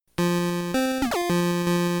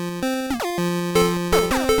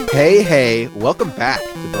Hey, welcome back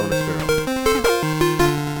to Bonus Barrel.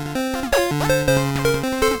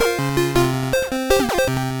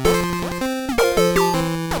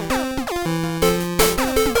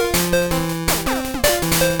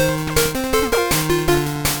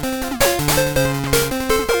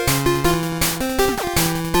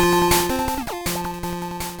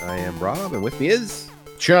 I am Rob, and with me is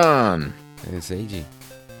Sean. It's AG.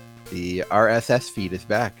 the RSS feed is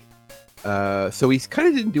back. So we kind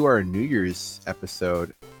of didn't do our New Year's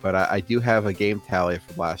episode, but I do have a game tally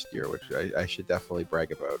from last year, which I should definitely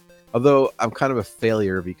brag about. Although I'm kind of a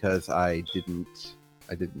failure because I didn't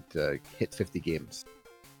hit 50 games.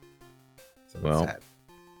 So that's Well, sad.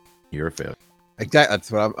 You're a failure. Exactly,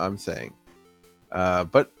 that's what I'm saying.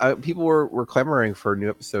 But people were clamoring for new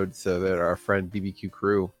episodes. That our friend BBQ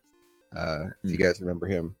Crew, if you guys remember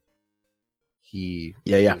him,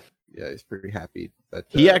 Yeah. he's pretty happy that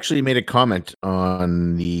He actually made a comment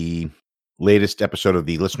on the latest episode of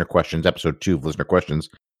the Listener Questions, episode 2 of Listener Questions.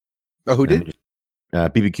 Oh, who did?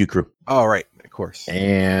 BBQ Crew. Oh, right, of course.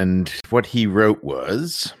 And what he wrote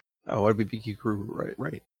was, Oh, what did BBQ Crew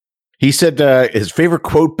right? he said his favorite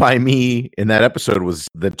quote by me in that episode was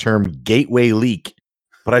the term gateway leak,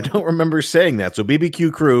 but I don't remember saying that. So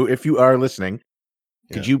BBQ Crew, if you are listening,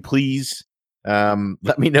 could you please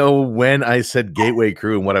let me know when I said gateway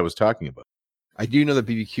crew and what I was talking about? I do know that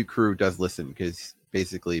BBQ Crew does listen because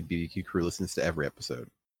basically BBQ Crew listens to every episode,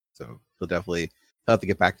 so he'll have to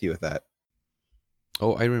get back to you with that.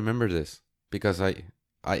 Oh, I remember this because I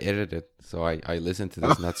edited it, so I listened to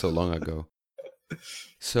this not so long ago.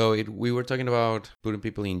 So we were talking about putting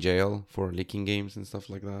people in jail for leaking games and stuff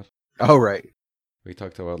like that. Oh, right. We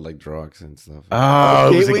talked about like drugs and stuff.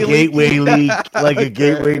 Oh, it was a gateway leak, like a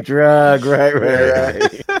gateway drug. Right.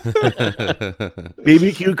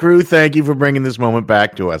 BBQ Crew, thank you for bringing this moment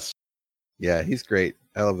back to us. Yeah, he's great.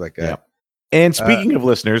 I love that guy. Yeah. And speaking of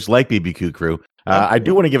listeners like BBQ Crew, I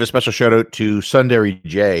do want to give a special shout out to Sundari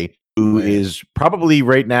J, who is probably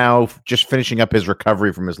right now just finishing up his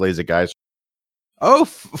recovery from his LASIK eyes. Oh,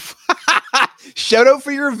 shout out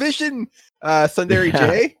for your vision, Sundari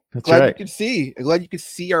J. That's Glad right. you could see. I'm glad you could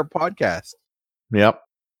see our podcast. Yep.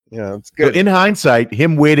 Yeah, it's So good. in hindsight,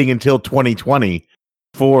 him waiting until 2020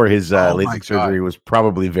 for his Oh my LASIK God. surgery was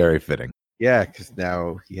probably very fitting. Yeah, because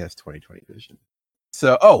now he has 20/20 vision.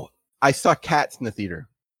 So, I saw Cats in the theater.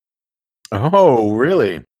 Oh,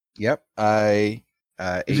 really? Yep.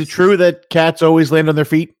 Is it true that cats always land on their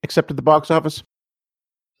feet except at the box office?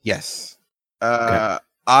 Yes. Okay.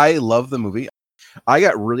 I love the movie. I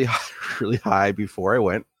got really high before I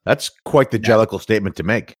went. That's quite the jellicle statement to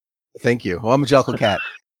make. Thank you. Well, I'm a Jellicle cat.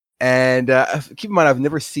 And keep in mind, I've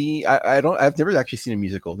never actually seen a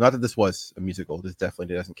musical. Not that this was a musical. This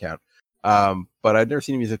definitely doesn't count. But I'd never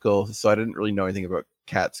seen a musical, so I didn't really know anything about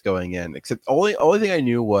Cats going in. Except only thing I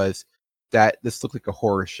knew was that this looked like a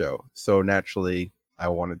horror show. So naturally, I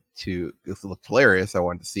wanted to. This looked hilarious. I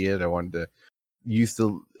wanted to see it. I wanted to use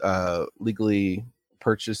the legally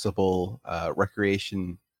purchasable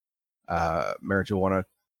recreation marijuana.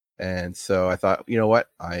 And so I thought, you know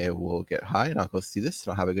what? I will get high and I'll go see this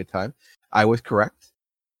and I'll have a good time. I was correct.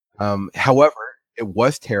 However, it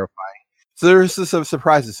was terrifying. So there's some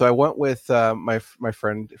surprises. So I went with my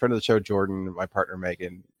friend of the show, Jordan, my partner,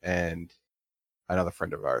 Megan, and another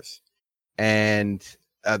friend of ours. And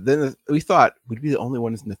then we thought we'd be the only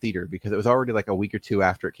ones in the theater because it was already like a week or two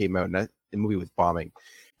after it came out and the movie was bombing.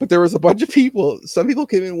 But there was a bunch of people. Some people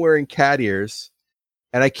came in wearing cat ears.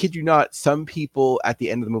 And I kid you not, some people at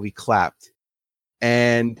the end of the movie clapped.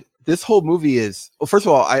 And this whole movie is, well, first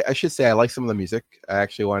of all, I should say I like some of the music. I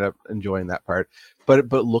actually wound up enjoying that part.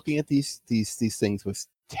 But looking at these things was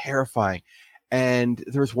terrifying. And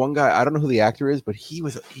there was one guy, I don't know who the actor is, but he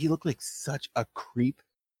looked like such a creep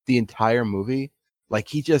the entire movie. Like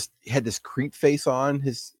he just had this creep face on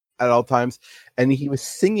at all times. And he was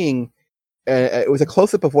singing. It was a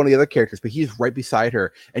close-up of one of the other characters, but he's right beside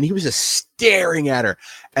her, and he was just staring at her.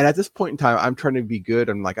 And at this point in time, I'm trying to be good.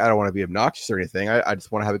 I'm like, I don't want to be obnoxious or anything. I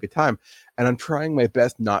just want to have a good time. And I'm trying my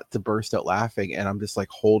best not to burst out laughing, and I'm just like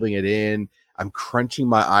holding it in. I'm crunching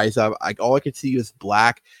my eyes up. All I could see was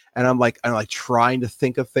black, and I'm like trying to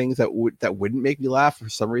think of things that wouldn't make me laugh. For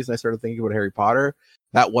some reason, I started thinking about Harry Potter.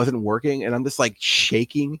 That wasn't working, and I'm just like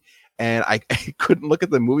shaking, and I couldn't look at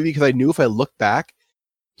the movie because I knew if I looked back,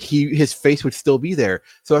 his face would still be there.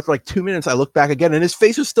 So after like 2 minutes, I look back again and his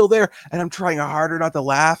face was still there. And I'm trying harder not to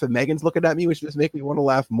laugh. And Megan's looking at me, which just makes me want to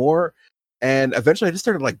laugh more. And eventually I just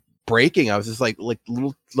started like breaking. I was just I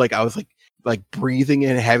was breathing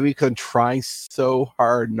in heavy because I'm trying so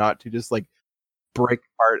hard not to just like break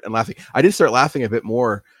apart and laughing. I did start laughing a bit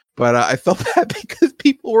more But I felt bad because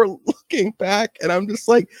people were looking back, and I'm just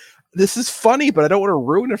like, this is funny, but I don't want to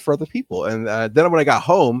ruin it for other people. And then when I got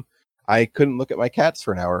home, I couldn't look at my cats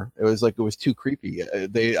for an hour. It was too creepy.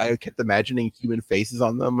 I kept imagining human faces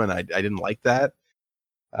on them, and I didn't like that.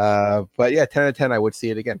 But yeah, 10 out of 10, I would see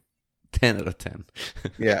it again. 10 out of 10.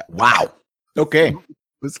 Yeah. Wow. Okay. It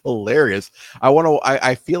was hilarious.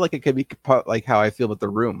 I feel like it could be like how I feel about The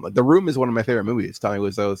Room. Like, The Room is one of my favorite movies. Tommy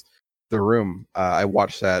Wiseau's The Room. I've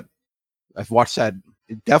watched that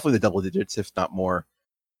definitely the double digits, if not more.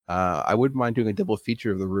 I wouldn't mind doing a double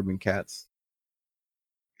feature of The Room and Cats.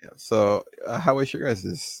 Yeah. So, how was your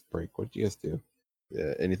guys' break? What did you guys do?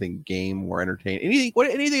 Anything game or entertaining?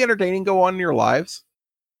 Anything entertaining go on in your lives?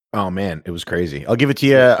 Oh man, it was crazy. I'll give it to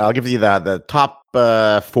you. I'll give you the top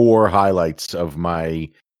 4 highlights of my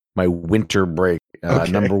winter break.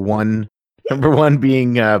 Okay. Number one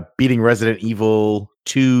being beating Resident Evil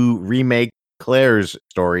 2 remake Claire's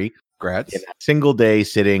story. Congrats. In a single day,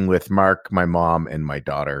 sitting with Mark, my mom, and my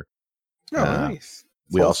daughter. Oh, nice.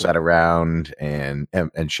 We all sat around and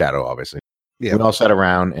Shadow, obviously. Yeah. We all sat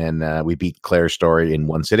around and we beat Claire's story in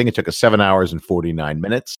one sitting. It took us 7 hours and 49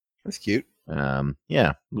 minutes. That's cute. Yeah,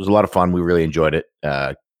 it was a lot of fun. We really enjoyed it.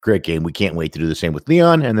 Great game. We can't wait to do the same with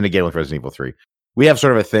Leon and then again with Resident Evil 3. We have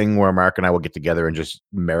sort of a thing where Mark and I will get together and just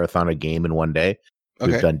marathon a game in one day.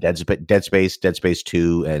 Okay. We've done Dead Space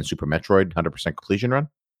 2, and Super Metroid 100% completion run.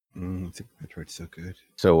 Super Metroid's so good.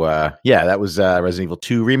 So yeah, that was Resident Evil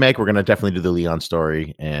 2 remake. We're gonna definitely do the Leon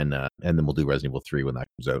story, and then we'll do Resident Evil 3 when that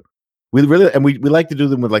comes out. We like to do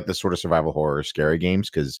them with like the sort of survival horror scary games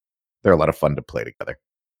because they're a lot of fun to play together.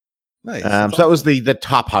 Nice. So that was the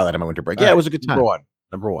top highlight of my winter break. Yeah, it was a good time.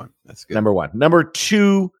 Number one. That's good. Number one. Number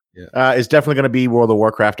 2 is definitely going to be World of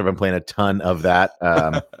Warcraft. I've been playing a ton of that.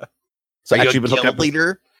 So are you a guild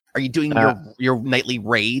leader? Are you doing your nightly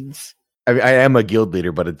raids? I am a guild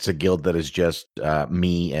leader, but it's a guild that is just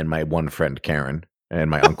me and my one friend Karen and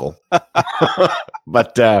my uncle.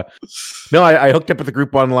 But no, I hooked up with the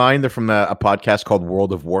group online. They're from a podcast called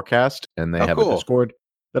World of Warcast, and they have a Discord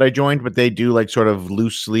that I joined. But they do like sort of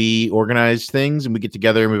loosely organized things, and we get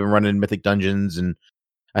together and we've been running Mythic Dungeons. And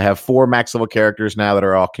I have 4 max level characters now that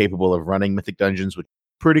are all capable of running Mythic Dungeons, which is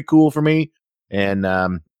pretty cool for me. And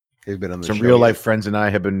have you been on the some show real life yet? friends and I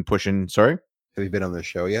have been pushing. Sorry, have you been on the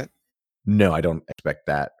show yet? No, I don't expect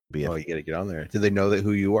that. You gotta get on there. Do they know that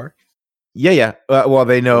who you are? Yeah. Well,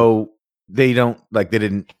 they know. They don't like. They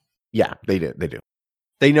didn't. Yeah, they do. They do.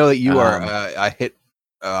 They know that you are a hit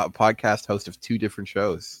podcast host of 2 different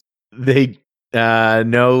shows. They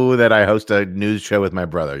know that I host a news show with my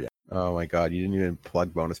brother. Yeah. Oh my god, you didn't even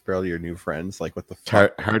plug Bonus Barrel to your new friends. Like, what the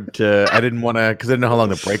fuck? Hard to. I didn't want to because I didn't know how long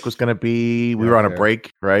the break was going to be. We were on a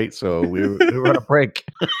break, right? So we were on a break.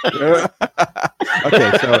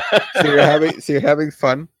 Okay, so you're having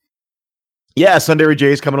fun. Yeah, Sunday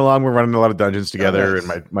Jay is coming along. We're running a lot of dungeons together, and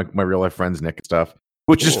my real life friends Nick and stuff.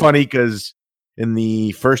 Which is funny because in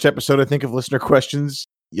the first episode, I think of listener questions,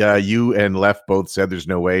 you and Left both said there's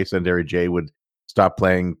no way Sunday Jay would stop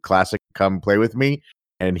playing Classic, come play with me.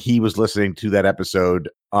 And he was listening to that episode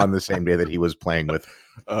on the same day that he was playing with.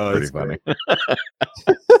 Pretty funny.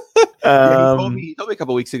 He told me a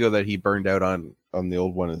couple weeks ago that he burned out on the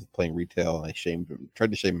old one and playing retail. And I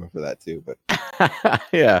tried to shame him for that too. But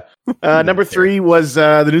yeah. Number 3 was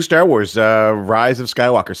the new Star Wars, Rise of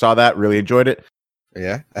Skywalker. Saw that, really enjoyed it.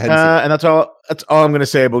 Yeah, and that's all I'm going to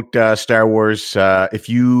say about Star Wars. If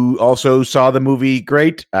you also saw the movie,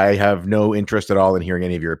 great. I have no interest at all in hearing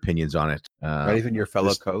any of your opinions on it. Not even your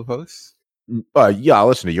fellow co-hosts. Yeah, I'll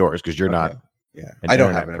listen to yours because you're not. Yeah, I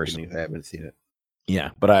don't have an opinion. I haven't seen it.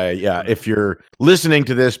 Yeah, but if you're listening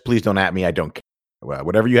to this, please don't at me. I don't care. Well,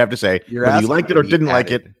 whatever you have to say, whether you liked it or didn't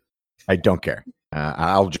like it, I don't care.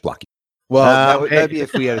 I'll just block you. Well, that'd be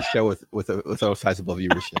if we had a show with a sizable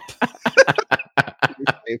viewership.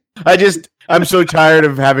 I'm so tired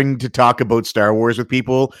of having to talk about Star Wars with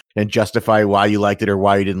people and justify why you liked it or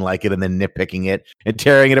why you didn't like it, and then nitpicking it and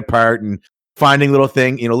tearing it apart and finding little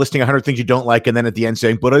thing, listing 100 things you don't like, and then at the end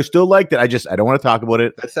saying, "But I still liked it." I don't want to talk about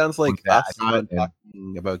it. That sounds like us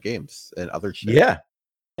talking about games and other shit. Yeah.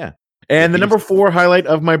 And the number 4 highlight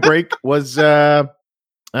of my break was, I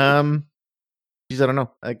don't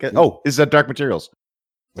know. Is Dark Materials,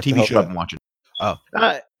 TV show I've been watching. Oh,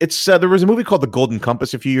 it's there was a movie called The Golden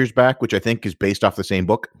Compass a few years back, which I think is based off the same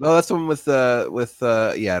book. No, that's the one with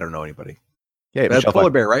I don't know anybody. Yeah, polar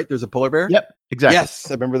bear, right? There's a polar bear. Yep, exactly. Yes,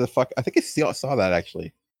 I remember I think I saw that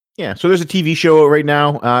actually. Yeah, so there's a TV show right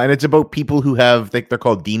now, and it's about people who have they're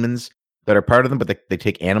called demons that are part of them, but they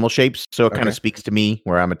take animal shapes. So it kind of speaks to me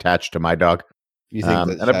where I'm attached to my dog. You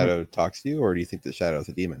think that Shadow talks to you, or do you think that Shadow's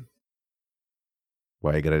a demon?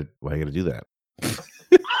 Why you gotta do that?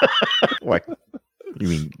 Why? You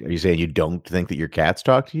mean, are you saying you don't think that your cats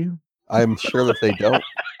talk to you? I'm sure that they don't,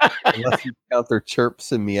 unless you count their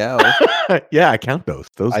chirps and meows. Yeah, I count those.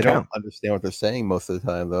 Those I count. don't understand what they're saying most of the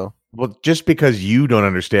time, though. Well, just because you don't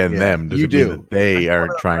understand Yeah, them you doesn't mean do. that they I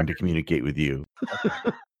aren't trying to communicate with you.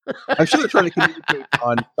 I'm sure they're trying to communicate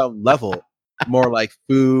on some level, more like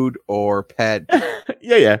food or pet.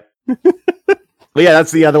 Yeah. But yeah,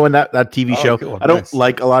 that's the other one, that TV show. Cool, I don't nice.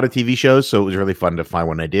 like a lot of TV shows, so it was really fun to find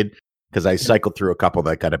one I did, because I cycled through a couple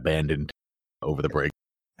that got abandoned over the break.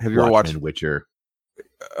 Have you ever watched Witcher?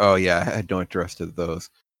 Oh yeah, I had no interest in those.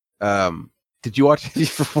 Did you watch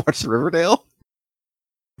Riverdale?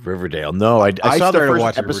 Riverdale? No, I saw the started first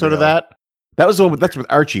watching episode of Riverdale. that. That was the one. That's with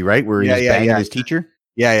Archie, right? Where he's banging his teacher.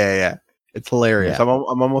 Yeah. It's hilarious. Yeah.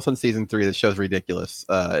 I'm almost on season 3. The show's ridiculous.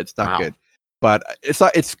 It's not Wow. good, but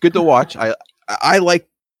it's good to watch. I like.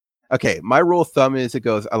 Okay, my rule of thumb is it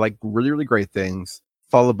goes. I like really, really great things,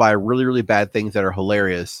 followed by really, really bad things that are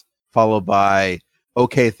hilarious, followed by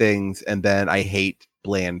okay things, and then I hate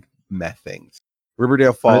bland meh things.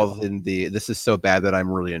 Riverdale falls in the this is so bad that I'm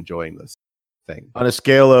really enjoying this thing. On a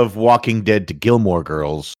scale of Walking Dead to Gilmore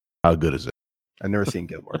Girls, how good is it? I've never seen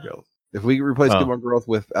Gilmore Girls. If we replace Gilmore Girls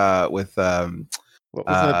with What was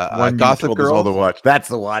that one Gossip you told us all Girl? to watch? That's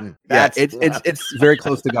the one. That's it's very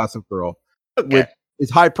close to Gossip Girl. Okay. Which is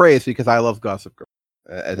high praise because I love Gossip Girl.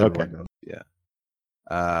 As Okay. everyone knows. Yeah.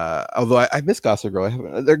 Although I miss Gossip Girl.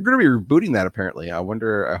 They're going to be rebooting that apparently. I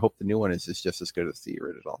hope the new one is just as good as the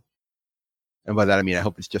original. And by that I mean I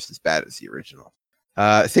hope it's just as bad as the original.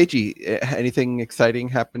 Seiji, anything exciting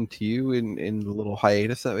happened to you in the little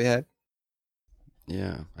hiatus that we had?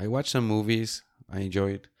 Yeah, I watched some movies. I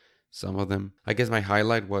enjoyed some of them. I guess my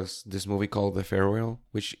highlight was this movie called The Farewell,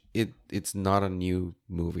 which it's not a new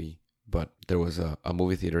movie, but there was a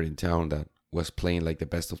movie theater in town that was playing like the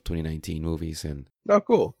best of 2019 movies, and Oh,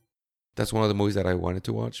 cool. that's one of the movies that I wanted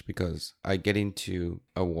to watch because I get into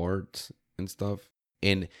awards and stuff,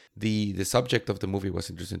 and the subject of the movie was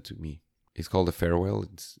interesting to me. It's called The Farewell.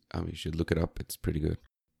 You should look it up. It's pretty good.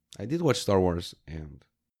 I did watch Star Wars, and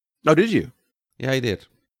Oh, did you? yeah, I did.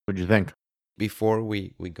 What'd you think? Before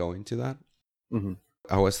we go into that, Mm-hmm.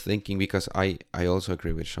 I was thinking, because I also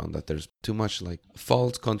agree with Sean that there's too much like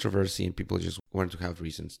false controversy and people just want to have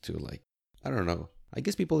reasons to, like, I don't know. I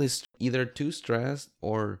guess people is either too stressed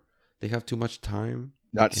or they have too much time.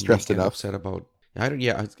 Not and stressed they get enough. upset about.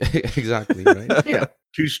 Yeah, exactly, right? Yeah,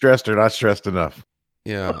 too stressed or not stressed enough.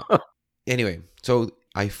 Yeah. Anyway, so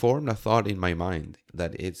I formed a thought in my mind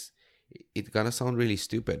that it's gonna sound really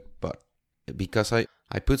stupid, but because I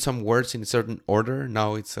put some words in a certain order,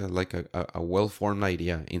 now it's like a well-formed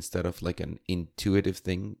idea instead of like an intuitive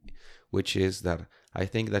thing, which is that I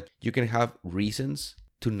think that you can have reasons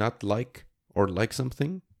to not like or like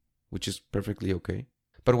something, which is perfectly okay.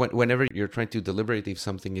 But whenever you're trying to deliberate if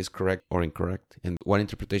something is correct or incorrect, and one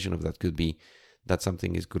interpretation of that could be that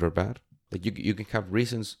something is good or bad, like you can have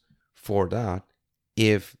reasons for that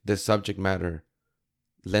if the subject matter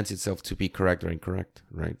lends itself to be correct or incorrect,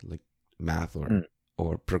 right? Like math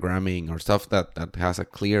or programming or stuff that has a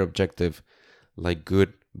clear objective, like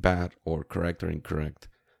good, bad, or correct or incorrect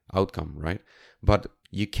outcome, right? But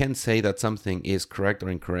you can't say that something is correct or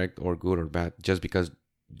incorrect or good or bad just because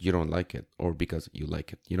you don't like it or because you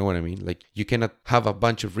like it. You know what I mean? Like you cannot have a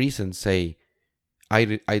bunch of reasons say, I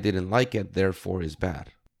didn't like it, therefore is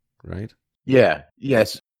bad, right? Yeah.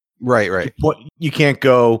 Yes. Right. You can't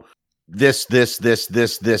go this,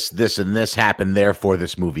 and this happened, therefore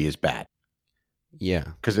this movie is bad. Yeah.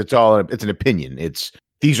 Because it's an opinion.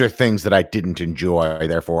 These are things that I didn't enjoy,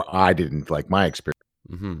 therefore I didn't like my experience.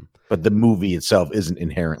 Mm-hmm. But the movie itself isn't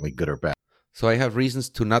inherently good or bad. So I have reasons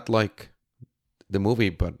to not like the movie,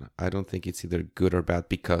 but I don't think it's either good or bad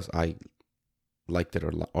because I liked it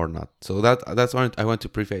or not. So that's why I want to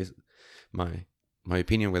preface my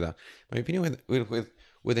opinion with that. My opinion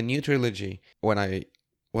with the new trilogy, when I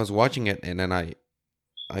was watching it and then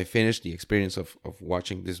I finished the experience of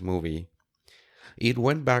watching this movie, it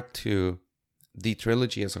went back to the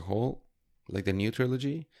trilogy as a whole, like the new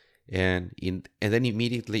trilogy, and then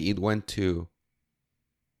immediately it went to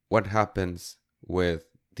what happens with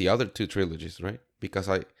the other two trilogies, right? Because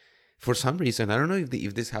for some reason, I don't know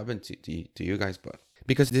if this happened to you guys, but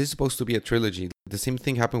because this is supposed to be a trilogy, the same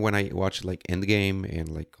thing happened when I watched like Endgame and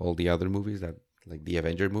like all the other movies that, like the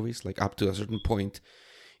Avenger movies, like up to a certain point,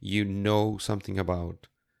 you know something about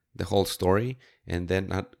the whole story, and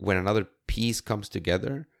then when another piece comes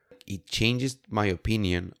together, it changes my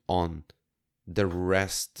opinion on the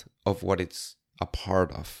rest of what it's a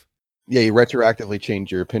part of. Yeah, you retroactively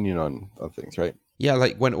change your opinion on things, right? Yeah,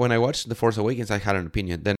 like when I watched The Force Awakens, I had an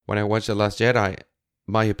opinion. Then when I watched The Last Jedi,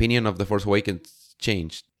 my opinion of The Force Awakens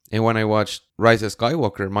changed. And when I watched Rise of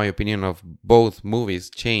Skywalker, my opinion of both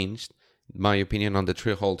movies changed. My opinion on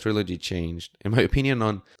the whole trilogy changed. And my opinion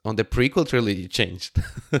on the prequel trilogy changed.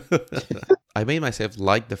 I made myself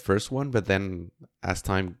like the first one, but then as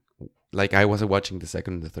time, like I wasn't watching the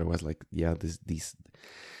second and the third, I was like, yeah, these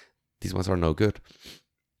ones are no good.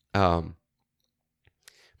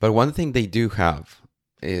 But one thing they do have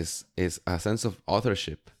is a sense of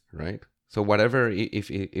authorship, right? So whatever,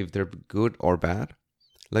 if they're good or bad,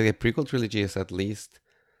 like the prequel trilogy is at least,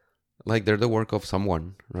 like they're the work of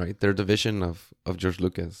someone, right? They're the vision of George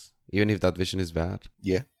Lucas, even if that vision is bad.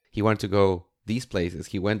 Yeah. He wanted to go these places,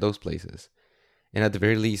 he went those places. And at the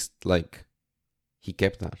very least, like, he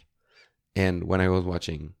kept that. And when I was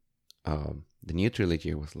watching the new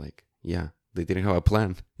trilogy, I was like, yeah, they didn't have a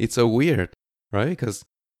plan. It's so weird, right? Because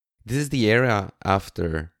this is the era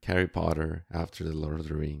after Harry Potter, after The Lord of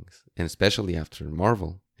the Rings, and especially after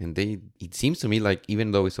Marvel. And it seems to me like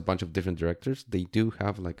even though it's a bunch of different directors, they do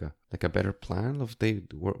have like a better plan of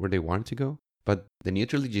where they want to go. But the new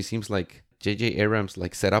trilogy seems like J.J. Abrams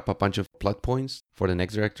like set up a bunch of plot points for the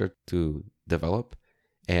next director to develop,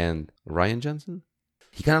 and Rian Johnson,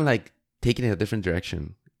 he kind of like taken it a different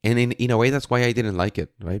direction. And in a way, that's why I didn't like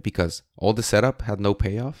it, right? Because all the setup had no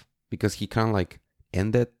payoff, because he kind of like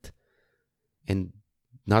ended and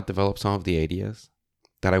not developed some of the ideas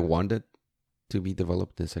that I wanted to be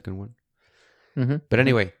developed in the second one. Mm-hmm. But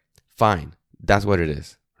anyway, fine. That's what it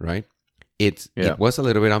is, right? It was a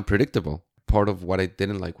little bit unpredictable. Part of what I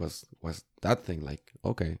didn't like was that thing. Like,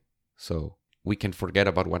 okay, so we can forget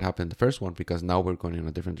about what happened in the first one because now we're going in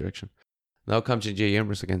a different direction. Now comes J.J.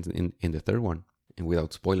 Abrams again in the third one, and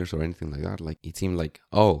without spoilers or anything like that, like it seemed like,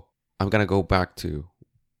 oh, I'm gonna go back to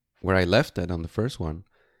where I left it on the first one,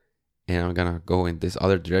 and I'm gonna go in this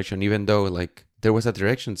other direction, even though like there was a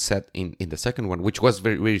direction set in the second one, which was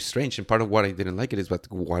very, very strange. And part of what I didn't like it is,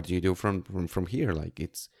 but what do you do from here? Like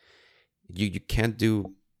it's you can't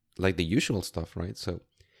do like the usual stuff, right? So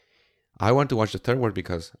I wanted to watch the third one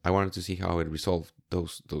because I wanted to see how it resolved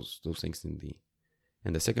those things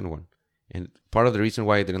in the second one. And part of the reason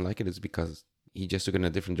why I didn't like it is because he just took it in a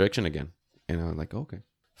different direction again. And I was like, okay,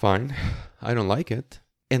 fine. I don't like it.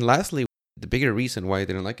 And lastly, the bigger reason why I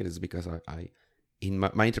didn't like it is because I in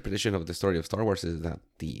my interpretation of the story of Star Wars is that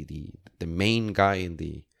the main guy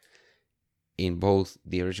in both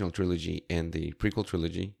the original trilogy and the prequel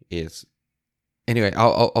trilogy is, anyway,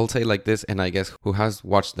 I'll say like this, and I guess who has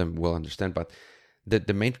watched them will understand, but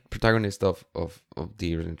the main protagonist of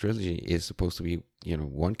the original trilogy is supposed to be, you know,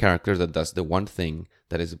 one character that does the one thing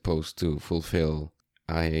that is supposed to fulfill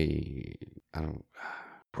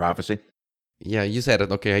prophecy. Yeah, you said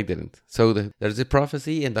it. Okay, I didn't. So there's a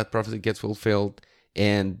prophecy, and that prophecy gets fulfilled,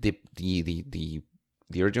 and the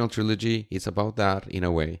original trilogy is about that in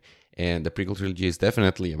a way, and the prequel trilogy is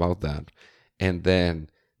definitely about that, and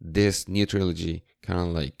then this new trilogy kind of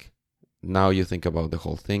like, now you think about the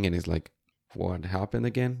whole thing, and it's like, what happened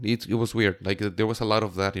again? It was weird. Like there was a lot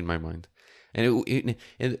of that in my mind, and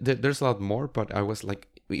there's a lot more, but I was like,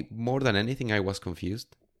 more than anything, I was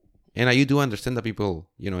confused. And I do understand that people,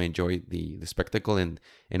 you know, enjoy the spectacle, and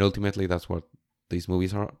ultimately that's what these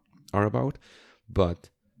movies are about. But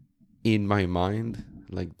in my mind,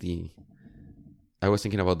 like I was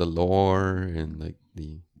thinking about the lore and like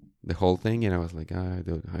the whole thing, and I was like, I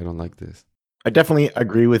don't like this. I definitely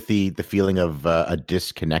agree with the feeling of a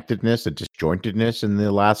disconnectedness, a disjointedness in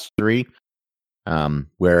the last three,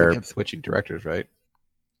 where They kept switching directors, right?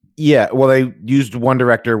 Yeah, well, they used one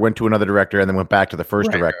director, went to another director, and then went back to the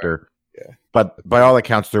first director. Yeah. But by all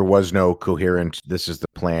accounts, there was no coherent, this is the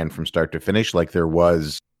plan from start to finish, like there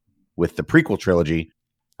was with the prequel trilogy.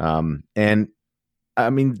 And, I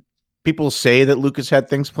mean, people say that Lucas had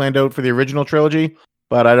things planned out for the original trilogy,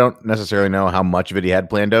 but I don't necessarily know how much of it he had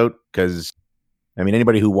planned out, because, I mean,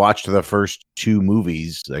 anybody who watched the first two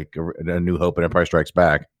movies, like A New Hope and Empire Strikes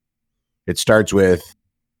Back, it starts with,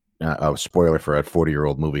 spoiler for a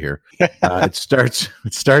 40-year-old movie here. It starts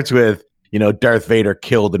with, you know, Darth Vader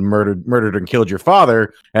killed and murdered and killed your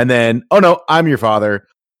father, and then, oh no, I'm your father.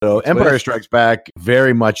 So Empire Strikes Back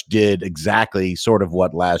very much did exactly sort of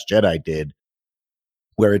what Last Jedi did,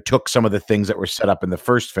 where it took some of the things that were set up in the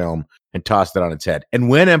first film and tossed it on its head. And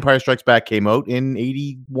when Empire Strikes Back came out in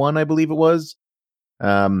 81, I believe it was,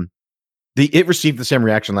 it received the same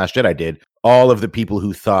reaction Last Jedi did. All of the people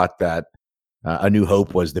who thought that A New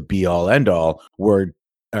Hope was the be-all, end-all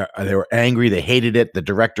they were angry. They hated it. The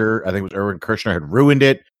director, I think it was Irwin Kershner, had ruined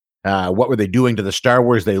it. What were they doing to the Star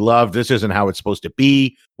Wars they loved? This isn't how it's supposed to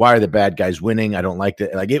be. Why are the bad guys winning? I don't like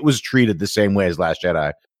that. Like, it was treated the same way as Last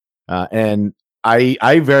Jedi. And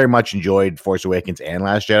I very much enjoyed Force Awakens and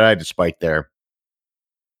Last Jedi, despite they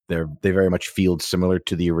very much feel similar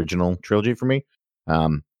to the original trilogy for me.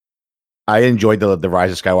 I enjoyed the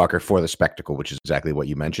Rise of Skywalker for the spectacle, which is exactly what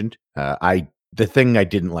you mentioned. The thing I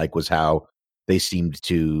didn't like was how they seemed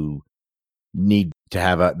to need to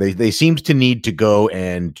have they seemed to need to go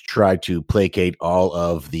and try to placate all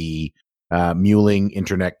of the mewling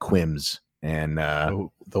internet quims and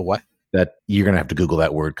the what? That you're gonna have to Google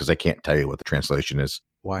that word because I can't tell you what the translation is.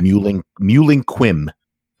 Why? Mewling quim.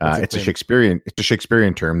 It's quim? a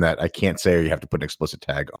Shakespearean term that I can't say, or you have to put an explicit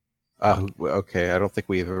tag on. Okay. I don't think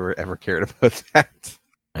we've ever cared about that.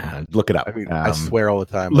 Look it up. I mean, I swear all the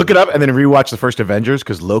time. Look it up and then rewatch the first Avengers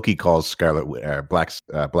because Loki calls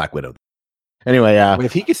Black Widow. Anyway,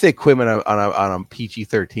 if he could say quim on a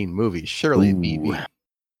PG-13 movie, surely it'd be me.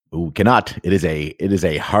 Ooh, cannot. It is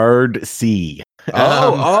a hard C.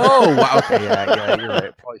 Wow. Okay, yeah, you're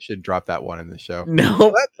right. Probably should drop that one in the show.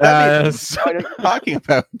 No, I know what you're talking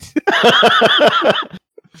about.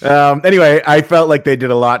 Anyway, I felt like they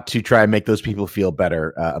did a lot to try and make those people feel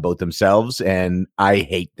better about themselves, and I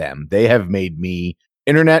hate them. They have made me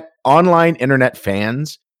online internet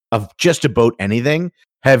fans of just about anything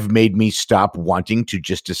have made me stop wanting to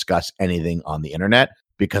just discuss anything on the internet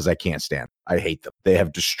because I can't stand them. I hate them. They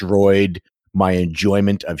have destroyed my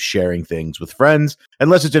enjoyment of sharing things with friends,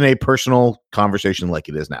 unless it's in a personal conversation like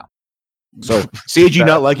it is now. So, CAG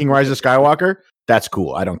not liking Rise of Skywalker, that's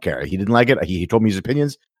cool. I don't care. He didn't like it. He told me his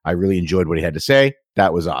opinions. I really enjoyed what he had to say.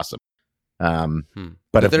 That was awesome.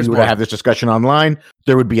 But if we were to have this discussion online,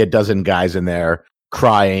 there would be a dozen guys in there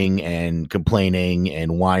crying and complaining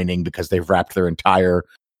and whining because they've wrapped their entire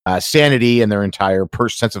sanity and their entire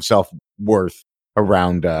sense of self-worth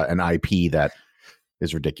around an IP that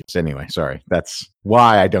is ridiculous. Anyway, sorry. That's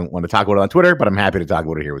why I don't want to talk about it on Twitter, but I'm happy to talk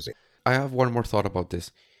about it here with you. I have one more thought about this.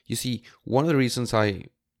 You see, one of the reasons I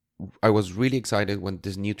was really excited when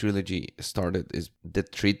this new trilogy started is the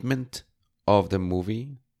treatment of the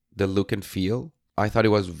movie, the look and feel. I thought it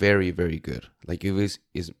was very, very good. Like is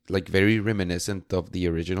like very reminiscent of the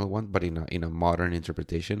original one, but in a modern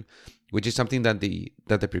interpretation, which is something that the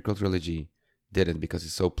prequel trilogy didn't because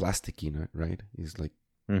it's so plasticky, right? It's like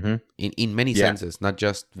in many senses, not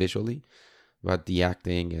just visually, but the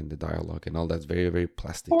acting and the dialogue and all that's very, very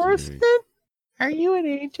plasticky. Forrest, are you an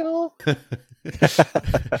angel?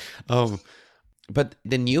 But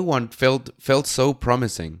the new one felt so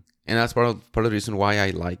promising, and that's part of the reason why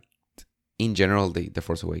I liked in general the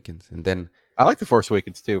Force Awakens. And then I like the Force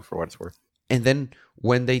Awakens too, for what it's worth. And then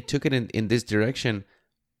when they took it in this direction,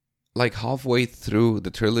 like halfway through the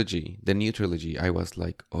trilogy, the new trilogy, I was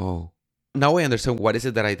like, oh, now I understand what is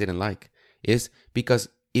it that I didn't like. Is because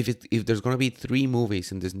if there's going to be 3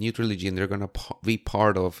 movies in this new trilogy and they're going to be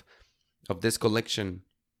part of this collection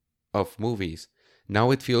of movies, now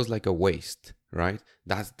it feels like a waste, right?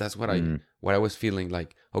 That's what I was feeling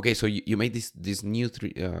like. Okay, so you made these new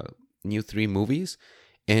 3 movies,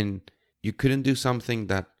 and you couldn't do something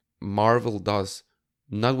that Marvel does,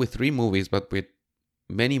 not with 3 movies, but with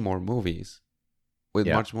many more movies, with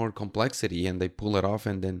much more complexity, and they pull it off,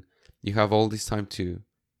 and then you have all this time to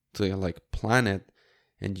like plan it,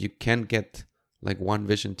 and you can get like one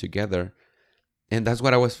vision together. And that's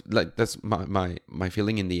what I was like. That's my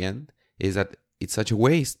feeling in the end, is that it's such a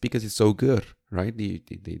waste because it's so good, right?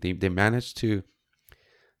 They managed to,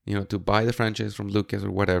 to buy the franchise from Lucas or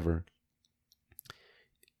whatever,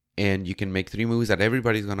 and you can make 3 movies that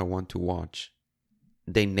everybody's gonna want to watch.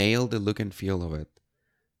 They nailed the look and feel of it,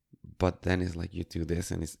 but then it's like you do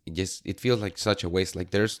this, and it feels like such a waste.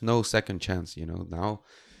 Like there's no second chance, Now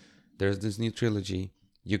there's this new trilogy.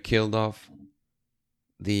 You killed off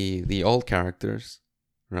the old characters,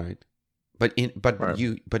 right? But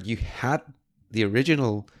you had the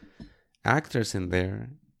original actors in there,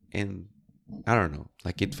 and I don't know,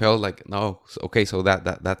 like it felt like so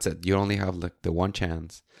that's it. You only have like the one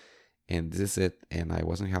chance, and this is it. And I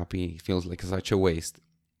wasn't happy. It feels like such a waste.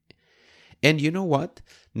 And you know what?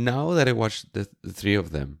 Now that I watched the 3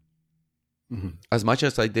 of them, as much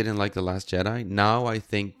as I didn't like The Last Jedi, now I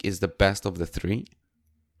think is the best of the 3.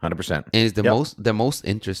 100%. And it's the most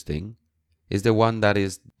interesting, is the one that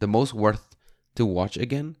is the most worth to watch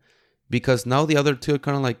again, because now the other 2 are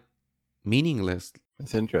kind of like meaningless.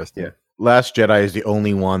 That's interesting. Yeah. Last Jedi is the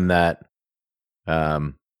only one that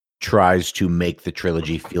tries to make the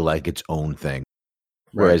trilogy feel like its own thing.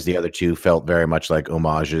 Whereas the other 2 felt very much like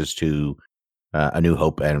homages to A New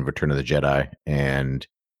Hope and Return of the Jedi, and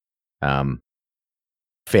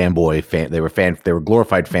fanboy fan. They were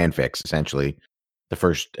glorified fanfics essentially, the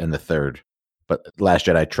first and the third. But Last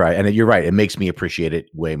Jedi tried, and you're right. It makes me appreciate it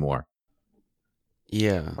way more.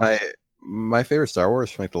 Yeah. My favorite Star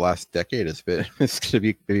Wars from like the last decade has been, it's going to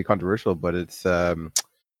be maybe controversial, but it's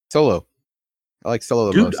Solo. I like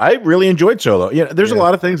Solo the most. I really enjoyed Solo. Yeah, there's a Yeah.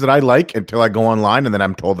 lot of things that I like until I go online and then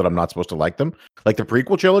I'm told that I'm not supposed to like them. Like the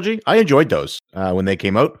prequel trilogy, I enjoyed those when they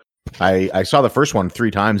came out. I saw the first one 3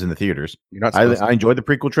 times in the theaters. You're not supposed I enjoyed the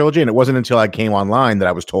prequel trilogy, and it wasn't until I came online that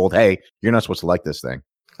I was told, "Hey, you're not supposed to like this thing."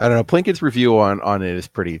 I don't know. Plinkett's review on it is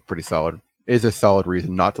pretty solid. It is a solid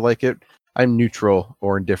reason not to like it. I'm neutral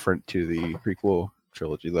or indifferent to the prequel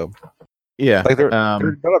trilogy, though. Yeah, Like they're not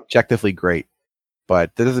objectively great,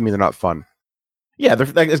 but that doesn't mean they're not fun. Yeah,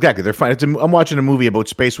 exactly. They're fine. I'm watching a movie about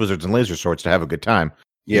space wizards and laser swords to have a good time.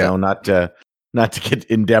 Yeah, You know, not to get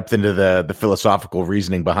in depth into the philosophical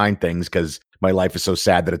reasoning behind things, because my life is so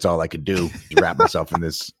sad that it's all I could do is wrap myself in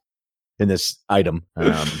this item.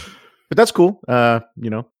 But that's cool. You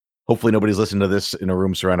know, hopefully nobody's listening to this in a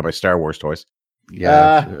room surrounded by Star Wars toys.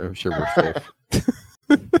 yeah, I'm sure we're safe.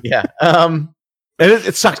 Yeah. And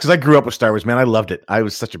it sucks because I grew up with Star Wars, man. I loved it. I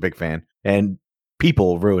was such a big fan, and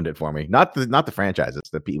people ruined it for me. Not the franchises.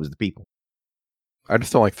 It was the people. I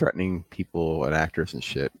just don't like threatening people and actors and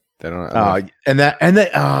shit. They don't.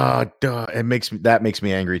 It makes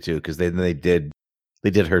me angry too, because they did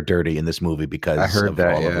her dirty in this movie because I heard of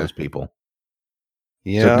that, all of yeah. those people.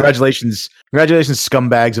 Yeah, So congratulations,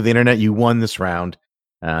 scumbags of the internet. You won this round,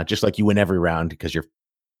 just like you win every round because you're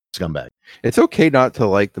scumbag. it's okay not to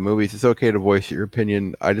like the movies. It's okay to voice your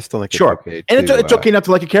opinion. I just don't think Sure. it's okay. And it's okay not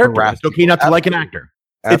to like a character. harass It's okay not to like an Absolutely. actor.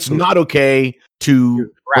 It's not okay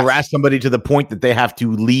to Harass. harass somebody to the point that they have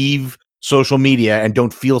to leave social media and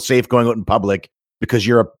don't feel safe going out in public because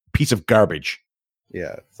you're a piece of garbage.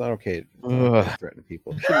 Yeah, it's not okay to Ugh. threaten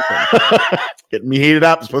people. Shouldn't threaten people. Getting me heated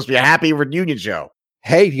up. It's supposed to be a happy reunion show.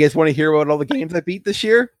 Hey, do you guys want to hear about all the games I beat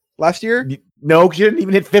last year? No, because you didn't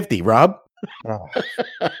even hit 50, Rob. Oh.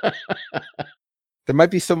 There might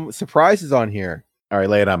be some surprises on here. All right,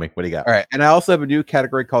 lay it on me. What do you got? All right, and I also have a new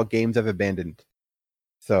category called Games I've Abandoned.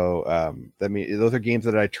 So that means those are games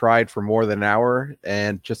that I tried for more than an hour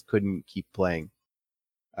and just couldn't keep playing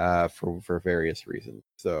for various reasons.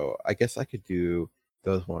 So I guess I could do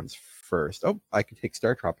those ones first. Oh, I could take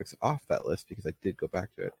Star Tropics off that list because I did go back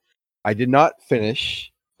to it. I did not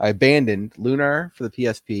finish. I abandoned Lunar for the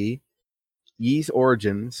PSP, Ys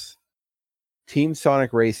Origins, Team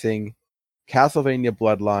Sonic Racing, Castlevania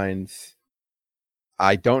Bloodlines.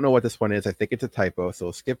 I don't know what this one is. I think it's a typo, so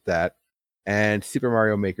we'll skip that. And Super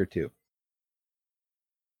Mario Maker 2.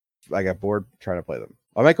 I got bored trying to play them.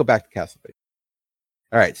 I might go back to Castlevania.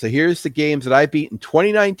 All right, so here's the games that I beat in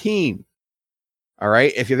 2019. All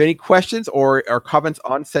right, if you have any questions or comments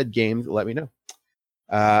on said games, let me know.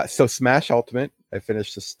 So Smash Ultimate, I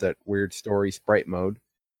finished that weird story sprite mode.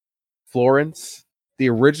 Florence, the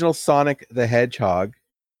original Sonic the Hedgehog,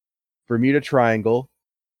 Bermuda Triangle,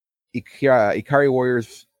 Ikari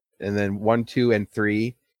Warriors, and then 1, 2, and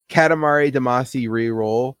 3. Katamari Damacy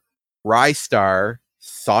Reroll, Rystar,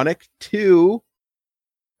 Sonic 2,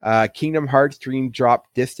 Kingdom Hearts Dream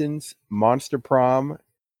Drop Distance, Monster Prom,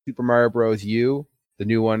 Super Mario Bros. U, the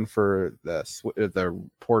new one for the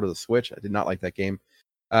port of the Switch. I did not like that game.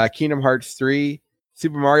 Kingdom Hearts 3,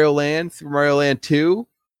 Super Mario Land 2.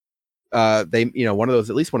 They, one of those,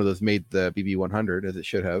 at least one of those made the BB 100 as it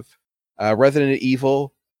should have. Resident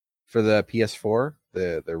Evil for the PS4,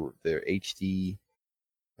 the HD.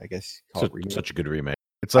 I guess such a good remake.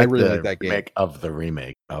 It's like I really the like that remake game. of the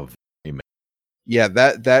remake of the remake. Yeah,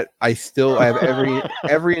 that I have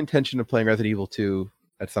every intention of playing Resident Evil 2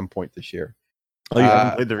 at some point this year. Oh, you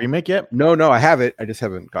haven't played the remake yet? No, I have it. I just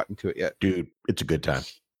haven't gotten to it yet. Dude, it's a good time.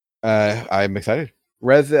 I'm excited.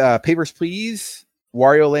 Papers, Please,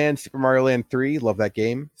 Wario Land, Super Mario Land 3, love that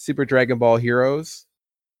game. Super Dragon Ball Heroes,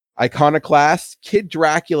 Iconoclast, Kid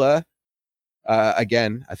Dracula.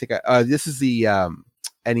 Again, I think this is the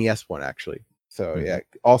NES one actually. So yeah,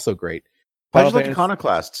 also great. I just like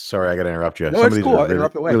Iconoclasts. Sorry, I got to interrupt you. No, Some of these cool. are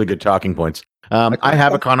really good talking points. I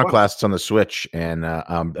have Iconoclasts on the Switch, and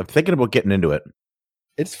I'm thinking about getting into it.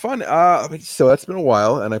 It's fun. So that's been a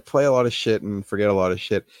while, and I play a lot of shit and forget a lot of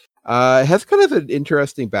shit. It has kind of an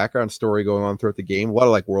interesting background story going on throughout the game. A lot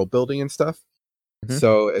of like world building and stuff. Mm-hmm.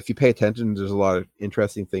 So if you pay attention, there's a lot of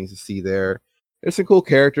interesting things to see there. There's some cool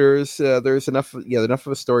characters. There's enough of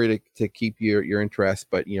a story to keep your interest,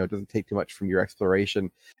 but it doesn't take too much from your exploration.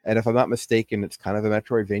 And if I'm not mistaken, it's kind of a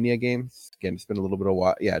Metroidvania game. Again, it's been a little bit of a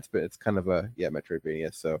while. Yeah, it's kind of a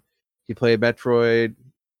Metroidvania. So if you play Metroid,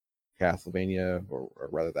 Castlevania, or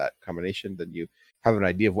rather that combination, then you have an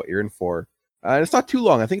idea of what you're in for. It's not too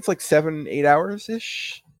long. I think it's like 7-8 hours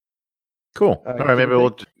ish. Cool. All right, maybe we'll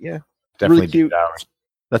definitely really cute, do hours.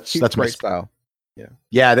 That's my style.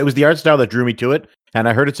 Yeah, that was the art style that drew me to it, and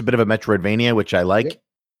I heard it's a bit of a Metroidvania, which I like.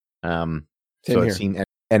 Same So here. it seemed,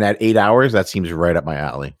 and at 8 hours, that seems right up my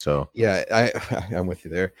alley. So yeah, I'm with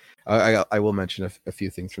you there. I will mention a few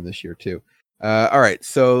things from this year too. All right,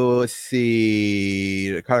 so let's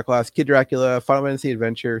see: Iconoclast, Kid Dracula, Final Fantasy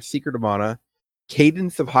Adventure, Secret of Mana,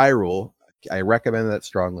 Cadence of Hyrule. I recommend that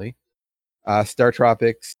strongly. Star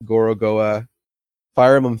Tropics, Gorogoa,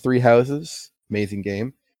 Fire Emblem 3 Houses, amazing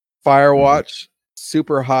game. Firewatch,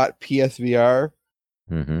 super hot PSVR,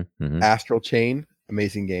 Astral Chain,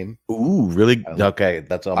 amazing game. Ooh, really? Okay,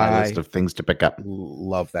 that's on my list of things to pick up.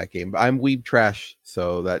 Love that game. I'm weeb trash,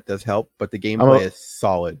 so that does help, but the gameplay is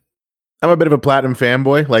solid. I'm a bit of a Platinum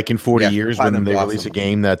fanboy. Like in 40 years, when they release a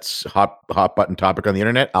game that's hot button topic on the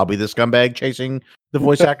internet, I'll be the scumbag chasing the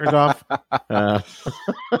voice actors off.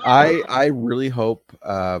 I really hope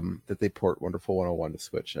that they port Wonderful 101 to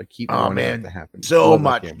Switch. I keep wanting that to happen. So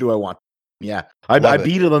much do I want. Yeah, I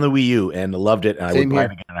beat it on the Wii U and loved it, and I would play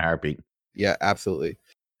it again in a heartbeat. Yeah, absolutely.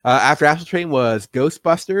 After Astral Chain was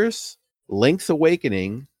Ghostbusters, Link's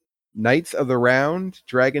Awakening, Knights of the Round,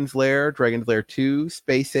 Dragon's Lair 2,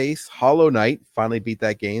 Space Ace, Hollow Knight. Finally beat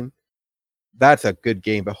that game. That's a good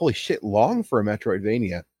game, but holy shit, long for a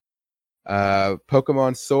Metroidvania.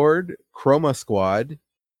 Pokemon Sword, Chroma Squad,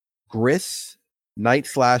 Gris, Night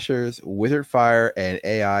Slashers, Wizard Fire, and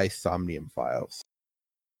AI Somnium Files.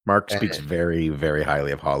 Mark speaks very, very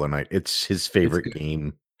highly of Hollow Knight. It's his favorite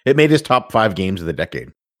game. It made his top 5 games of the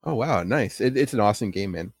decade. Oh, wow. Nice. It's an awesome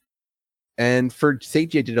game, man. And for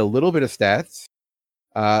Seiji, I did a little bit of stats.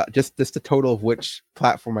 Just the total of which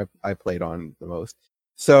platform I played on the most.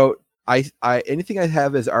 So I anything I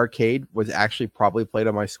have as arcade was actually probably played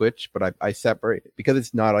on my Switch, but I separate it because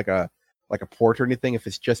it's not like a port or anything. If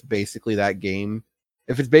it's just basically that game,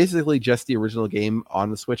 if it's basically just the original game on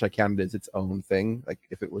the Switch, I count it as its own thing. Like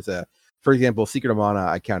if it was for example, Secret of Mana,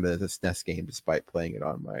 I count it as a SNES game despite playing it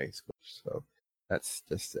on my Switch. So that's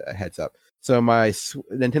just a heads up. So my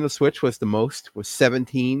Nintendo Switch was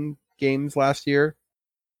 17 games last year.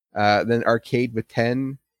 Then arcade with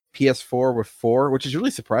 10, PS4 with 4, which is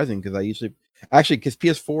really surprising because because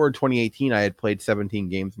PS4 in 2018 I had played 17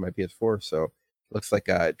 games on my PS4, so it looks like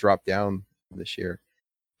it dropped down this year.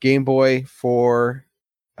 Game Boy 4,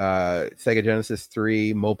 Sega Genesis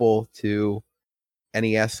 3, Mobile 2,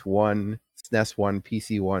 NES 1, SNES 1,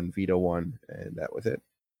 PC 1, Vita 1, and that was it.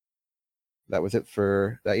 That was it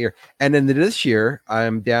for that year. And then this year,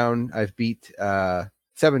 I've beat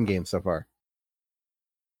 7 games so far.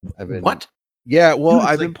 What? Yeah, well,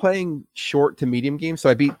 I've been playing short to medium games. So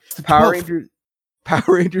I beat Power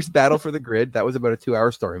Rangers Battle for the Grid. That was about a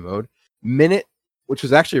 2-hour story mode. Minute, which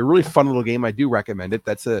was actually a really fun little game. I do recommend it.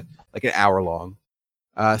 That's like an hour long.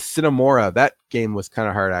 Cinemora, that game was kind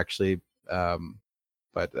of hard actually.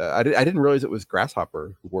 But I didn't realize it was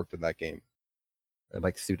Grasshopper who worked in that game. I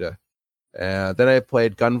like Suda. Then I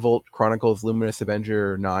played Gunvolt Chronicles Luminous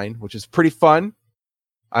Avenger 9, which is pretty fun.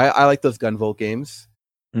 I like those Gunvolt games.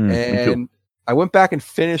 And I went back and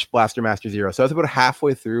finished Blaster Master Zero. So I was about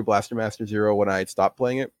halfway through Blaster Master Zero when I had stopped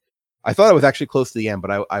playing it. I thought I was actually close to the end,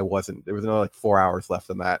 but I wasn't. There was another 4 hours left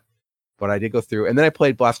on that. But I did go through. And then I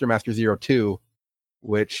played Blaster Master Zero 2,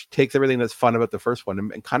 which takes everything that's fun about the first one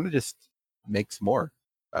and kind of just makes more.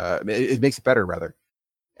 It makes it better, rather.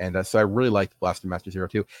 And so I really liked Blaster Master Zero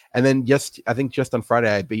 2. And then I think just on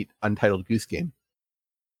Friday, I beat Untitled Goose Game.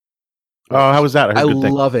 Oh, how was that? I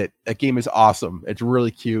love it. That game is awesome. It's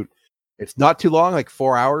really cute. It's not too long, like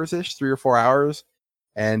 4 hours-ish, 3 or 4 hours.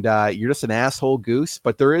 And you're just an asshole goose.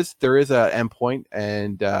 But there is a endpoint.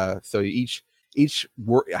 And so each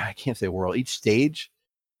I can't say world, each stage,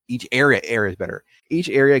 each area is better. Each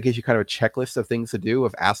area gives you kind of a checklist of things to do,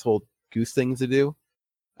 of asshole goose things to do.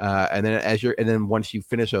 And then once you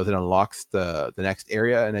finish those, it unlocks the next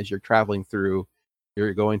area. And as you're traveling through,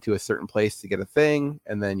 you're going to a certain place to get a thing,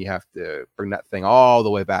 and then you have to bring that thing all the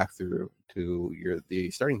way back through to the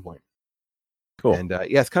starting point. Cool. And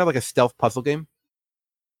it's kind of like a stealth puzzle game.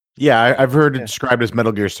 Yeah, I've heard it described as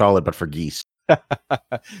Metal Gear Solid, but for geese. There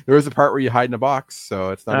was a part where you hide in a box,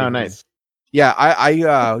 so it's not. Oh, nice. Yeah,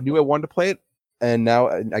 I knew I wanted to play it, and now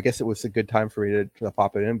I guess it was a good time for me to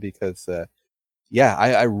pop it in because.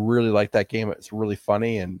 I really like that game. It's really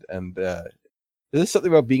funny, and there's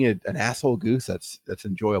something about being an asshole goose that's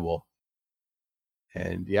enjoyable.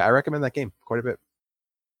 And yeah, I recommend that game quite a bit.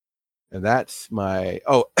 And that's my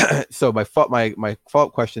so my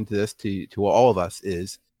follow-up question to this to all of us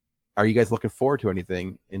is: are you guys looking forward to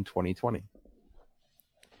anything in 2020?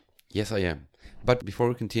 Yes, I am. But before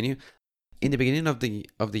we continue, in the beginning of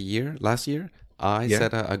the year, last year, I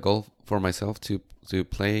set a goal for myself to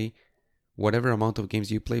play whatever amount of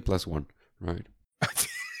games you play plus one, right?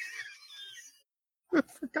 I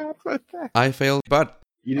forgot about that. I failed, but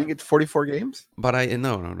You didn't get to 44 games? but I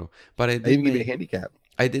no. But I I did didn't give you a make, handicap.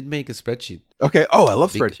 I did make a spreadsheet Okay. Oh, I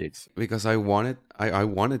love spreadsheets. because I wanted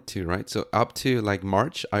to, right? So up to like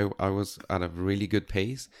March, I was at a really good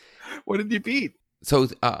pace. What did you beat? So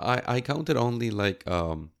I counted only like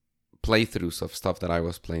playthroughs of stuff that I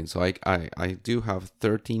was playing. So I do have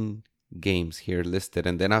 13 games here listed,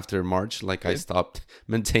 and then after March, like I stopped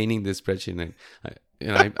maintaining this spreadsheet,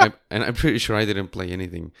 and I'm pretty sure I didn't play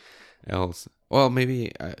anything else. Well,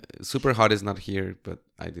 maybe Super Hot is not here, but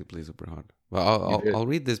I did play Super Hot. Well, I'll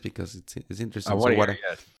read this because it's interesting.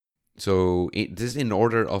 So this is in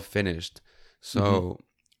order of finished. So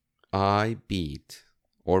I beat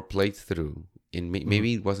or played through.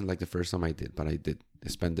 Maybe it wasn't like the first time I did, but I did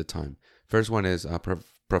spend the time. First one is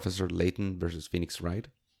Professor Layton versus Phoenix Wright.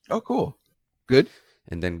 Oh, cool. Good.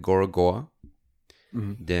 And then Gorogoa.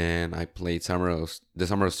 Then I played the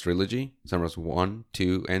Summer's trilogy, Summer's 1,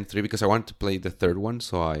 2, and 3, because I wanted to play the third one,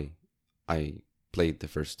 so I played the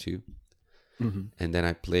first two. And then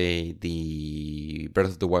I played the Breath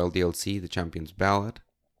of the Wild DLC, the Champion's Ballad.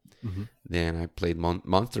 Then I played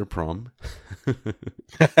Monster Prom.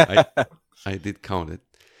 I did count it.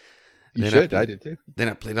 I did too. Then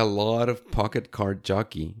I played a lot of Pocket Card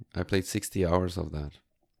Jockey. I played 60 hours of that.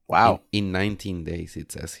 Wow. In 19 days,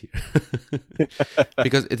 it says here.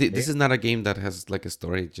 Because this is not a game that has like a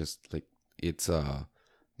story. Just like it's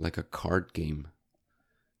like a card game,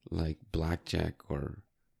 like blackjack or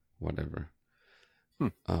whatever.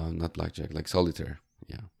 Not blackjack, like solitaire.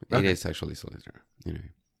 Yeah, it is actually solitaire. Anyway,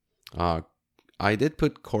 I did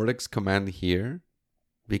put Cortex Command here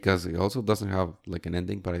because it also doesn't have like an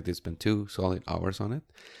ending, but I did spend 2 solid hours on it.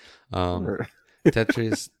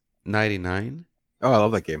 Tetris 99. Oh, I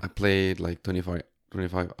love that game. I played like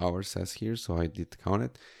 25 hours, says here, so I did count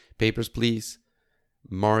it. Papers, Please.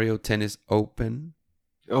 Mario Tennis Open.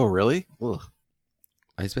 Oh, really? Ugh.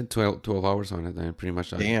 I spent 12 hours on it, and pretty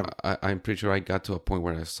much I'm pretty sure I got to a point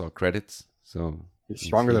where I saw credits. So You're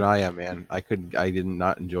stronger than I am, man. I did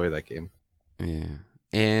not enjoy that game. Yeah.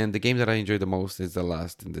 And the game that I enjoy the most is the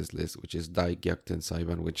last in this list, which is Dai Gyakuten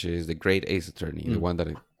Saiban, which is the Great Ace Attorney, the one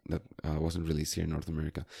that wasn't released here in North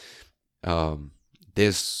America.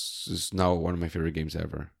 This is now one of my favorite games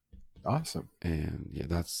ever. Awesome. And yeah,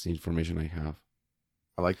 that's the information I have.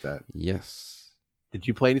 I like that. Yes. Did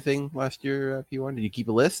you play anything last year, P1? Did you keep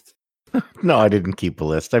a list? No, I didn't keep a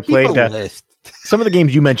list. I Keep played a list. some of the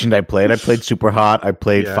games you mentioned. I played Super Hot. I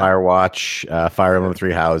played Firewatch, Fire Emblem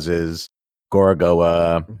Three Houses,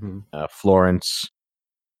 Gorogoa, Florence.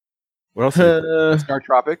 What else? Star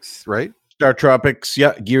Tropics, right? Star Tropics.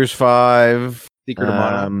 Yeah, Gears 5. Secret of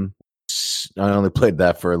Mana. I only played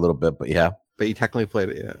that for a little bit, but yeah. But you technically played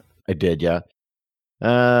it, yeah. I did, yeah.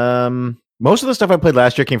 Most of the stuff I played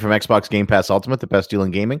last year came from Xbox Game Pass Ultimate, the best deal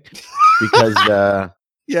in gaming, because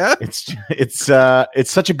yeah, it's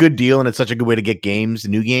such a good deal and it's such a good way to get games,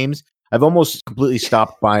 new games. I've almost completely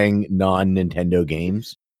stopped buying non-Nintendo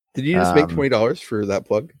games. Did you just make $20 for that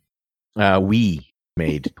plug? We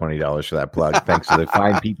made $20 for that plug, thanks to the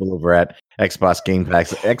fine people over at Xbox Game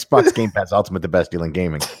Pass. Xbox Game Pass Ultimate, the best deal in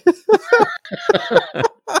gaming.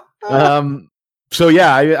 So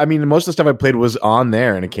yeah, I mean, most of the stuff I played was on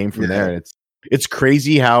there, and it came from there. And it's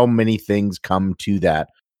crazy how many things come to that.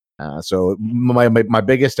 So my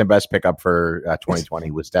biggest and best pickup for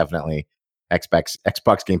 2020 was definitely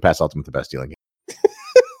Xbox Game Pass Ultimate, the best deal in gaming.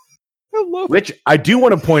 I love Which I do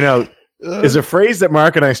want to point out is a phrase that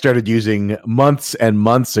Mark and I started using months and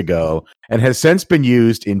months ago, and has since been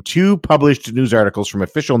used in 2 published news articles from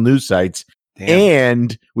official news sites,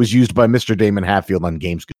 and was used by Mr. Damon Hatfield on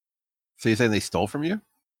Games. So you're saying they stole from you?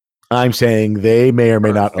 I'm saying they may or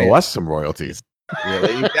may not owe us some royalties.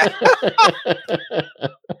 Really?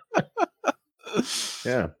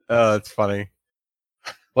 Yeah. Oh, that's funny.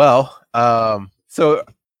 Well, so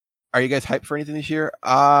are you guys hyped for anything this year?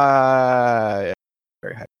 Very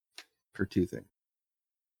hyped for 2 things.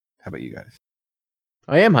 How about you guys?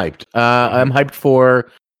 I am hyped. I'm hyped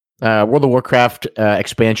for World of Warcraft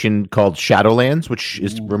expansion called Shadowlands, which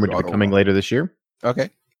is rumored to be coming later this year.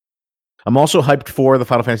 Okay. I'm also hyped for the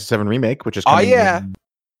Final Fantasy VII Remake, which is coming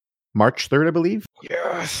March 3rd, I believe.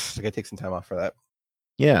 Yes. I gotta take some time off for that.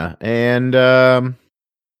 Yeah. And I'm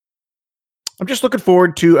just looking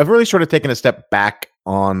forward to... I've really sort of taken a step back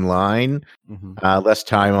online. Less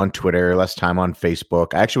time on Twitter, less time on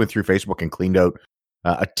Facebook. I actually went through Facebook and cleaned out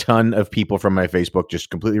a ton of people from my Facebook,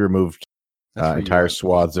 just completely removed entire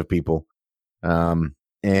swaths of people.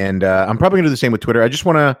 And I'm probably going to do the same with Twitter.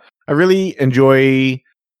 I really enjoy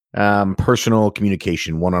personal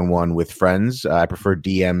communication one-on-one with friends. I prefer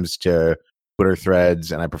DMs to Twitter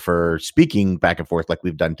threads, and I prefer speaking back and forth like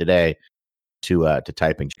we've done today to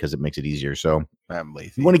typing because it makes it easier. So I'm lazy.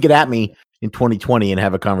 if you want to get at me in 2020 and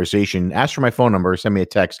have a conversation, ask for my phone number, send me a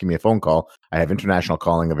text, give me a phone call. I have international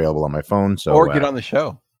calling available on my phone. So or get on the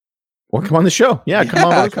show. Or come on the show. Yeah, come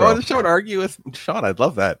on the show and argue with Sean. I'd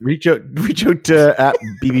love that. Reach out to at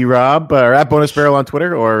BB Rob or at Bonus Barrel on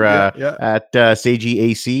Twitter or at Seiji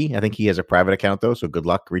AC. I think he has a private account though, so good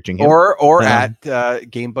luck reaching him. Or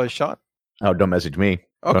at Game Buzz Sean. Oh, don't message me.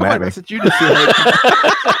 Oh, don't come on, message you to see.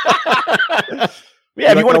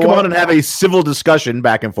 Yeah, if you want to come on and have a civil discussion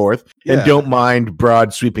back and forth, and don't mind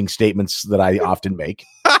broad sweeping statements that I often make,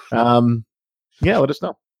 let us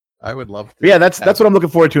know. I would love to. Yeah, that's what I'm looking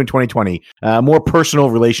forward to in 2020. More personal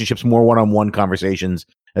relationships, more one-on-one conversations,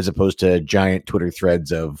 as opposed to giant Twitter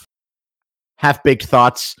threads of half-baked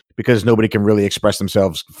thoughts because nobody can really express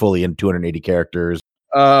themselves fully in 280 characters.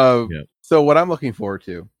 So what I'm looking forward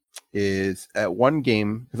to is at one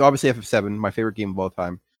game, because obviously FF7, my favorite game of all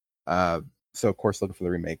time. So of course looking for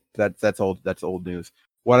the remake. That's old news.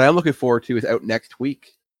 What I'm looking forward to is out next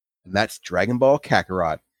week, and that's Dragon Ball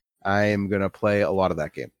Kakarot. I am gonna play a lot of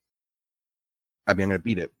that game. I mean, I'm gonna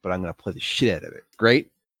beat it, but I'm gonna play the shit out of it.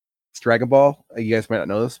 Great. It's Dragon Ball. You guys might not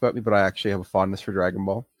know this about me, but I actually have a fondness for Dragon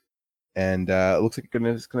Ball, and it looks like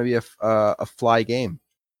it's gonna be a fly game.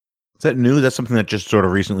 Is that new? That's something that just sort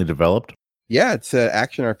of recently developed. Yeah, it's an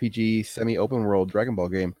action RPG, semi-open world Dragon Ball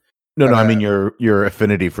game. No, I mean your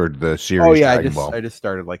affinity for the series. Oh yeah, Dragon Ball. I just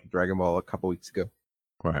started like Dragon Ball a couple weeks ago.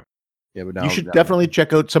 Right. Yeah, but now you should definitely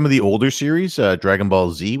check out some of the older series. Dragon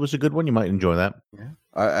Ball Z was a good one. You might enjoy that. Yeah,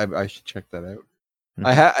 I should check that out.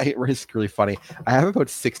 Mm-hmm. It's really funny. I have about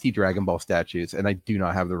 60 Dragon Ball statues, and I do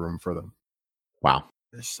not have the room for them. Wow,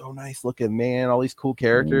 they're so nice looking, man. All these cool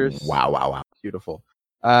characters. Wow, beautiful.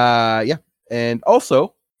 Yeah, and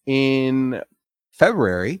also in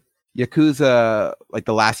February, Yakuza, like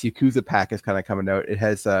the last Yakuza pack is kind of coming out. It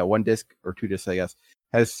has one disc or two discs, I guess.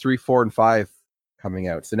 Has 3, 4, and 5 coming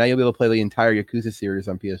out. So now you'll be able to play the entire Yakuza series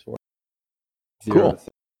on PS4. Cool.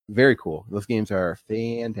 Very cool. Those games are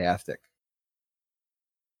fantastic.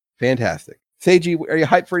 Fantastic. Seiji, are you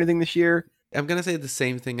hyped for anything this year? I'm going to say the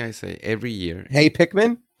same thing I say every year. Hey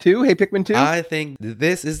Pikmin 2? Hey Pikmin 2? I think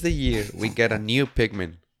this is the year we get a new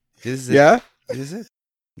Pikmin. This is it. Yeah? This is it.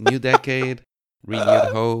 New decade,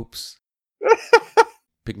 renewed hopes.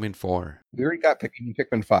 Pikmin 4. We already got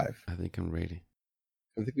Pikmin 5. I think I'm ready.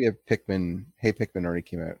 I think we have Pikmin. Hey Pikmin already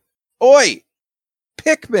came out. Oi!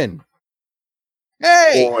 Pikmin!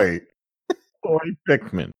 Hey! Oi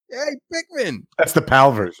Pikmin. Hey Pikmin! That's the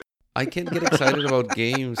PAL version. I can't get excited about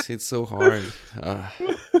games. It's so hard.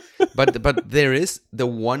 But there is the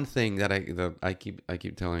one thing that I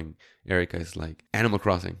keep telling Erica is like Animal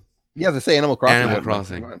Crossing. You have to say Animal Crossing.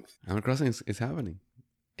 Animal Crossing is happening.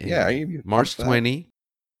 And March 20.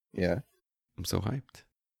 Yeah. I'm so hyped.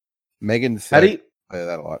 Megan said play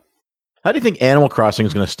that a lot. How do you think Animal Crossing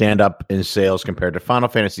is going to stand up in sales compared to Final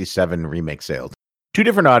Fantasy VII Remake sales? Two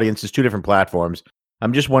different audiences, two different platforms.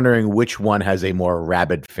 I'm just wondering which one has a more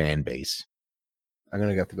rabid fan base. I'm going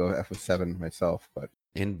to have to go FF7 myself, but...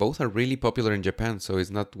 And both are really popular in Japan, so it's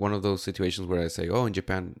not one of those situations where I say, oh, in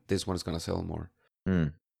Japan, this one's going to sell more.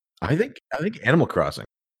 I think Animal Crossing.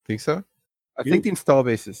 Think so? I think the install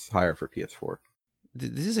base is higher for PS4.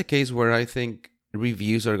 This is a case where I think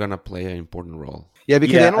reviews are going to play an important role. Yeah,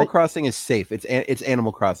 because Animal Crossing is safe. It's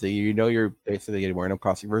Animal Crossing. You know you're basically getting more Animal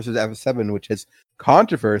Crossing versus FF7, which has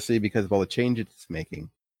controversy because of all the changes it's making.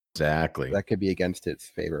 Exactly. That could be against its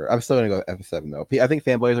favor. I'm still going to go FF7, though. I think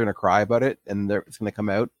fanboys are going to cry about it, and it's going to come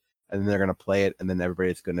out, and then they're going to play it, and then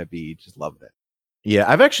everybody's going to be just loving it. Yeah,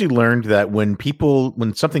 I've actually learned that when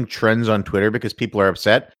something trends on Twitter because people are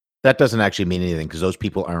upset, that doesn't actually mean anything because those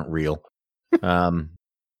people aren't real.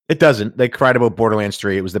 It doesn't. They cried about Borderlands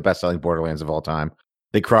 3. It was the best-selling Borderlands of all time.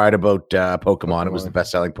 They cried about Pokemon. It was the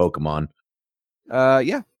best-selling Pokemon.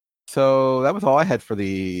 Yeah. So that was all I had for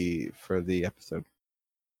the episode.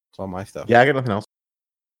 That's all my stuff. Yeah, I got nothing else.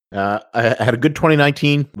 I had a good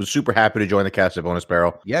 2019. Was super happy to join the cast of Bonus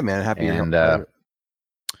Barrel. Yeah, man. Happy and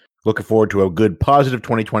looking forward to a good, positive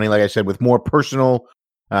 2020. Like I said, with more personal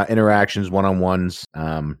interactions, one-on-ones,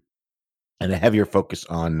 and a heavier focus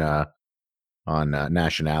on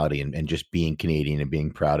nationality and just being Canadian and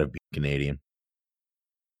being proud of being Canadian.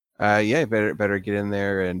 Yeah, better get in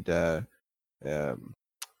there and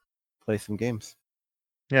play some games.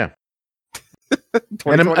 Yeah.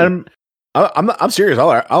 And I'm serious.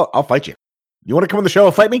 I'll fight you. You want to come on the show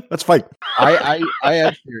and fight me? Let's fight. I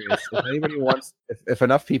am serious. If anybody wants, if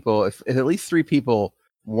enough people, if at least 3 people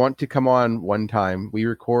want to come on one time, we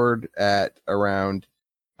record at around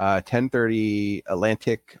 10:30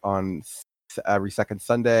 Atlantic on every second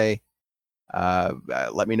Sunday.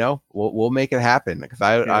 Let me know. We'll make it happen because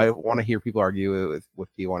I want to hear people argue with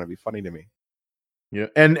you. Want to be funny to me. Yeah,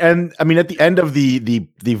 and I mean at the end of the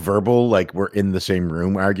verbal, like we're in the same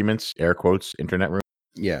room arguments, air quotes, internet room.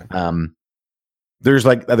 Yeah. There's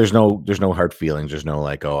no hard feelings. There's no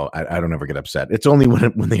like, oh, I don't ever get upset. It's only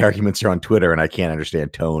when the arguments are on Twitter and I can't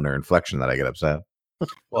understand tone or inflection that I get upset.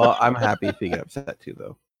 Well, I'm happy if you get upset too,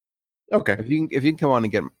 though. Okay. If you can come on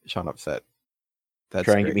and get Sean upset, that's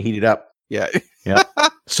try and get me heated up. Yeah. Yeah.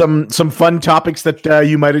 Some fun topics that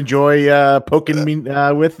you might enjoy poking me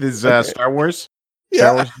with is Star Wars.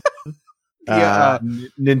 Yeah. Star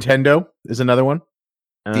Wars. Nintendo is another one.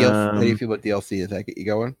 How do you feel about DLC? Does that get you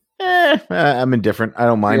going? I'm indifferent. I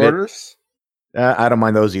don't mind Pre-orders? I don't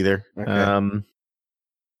mind those either. Okay.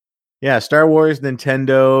 Yeah, Star Wars,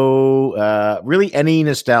 Nintendo, really any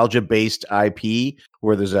nostalgia-based IP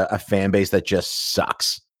where there's a fan base that just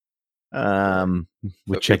sucks.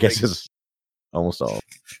 Which I guess is almost all.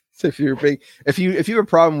 So if you have a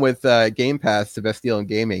problem with Game Pass, the best deal in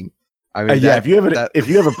gaming, I mean, if you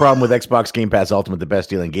have a problem with Xbox Game Pass Ultimate, the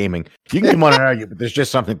best deal in gaming, you can come on and argue, but there's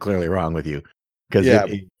just something clearly wrong with you because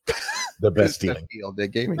the best deal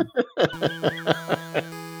in gaming.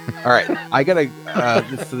 All right, I gotta.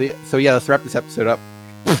 Let's wrap this episode up.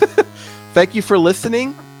 Thank you for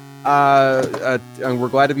listening. And we're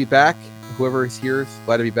glad to be back. Whoever is here is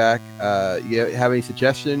glad to be back. You have any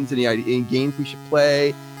suggestions, any games we should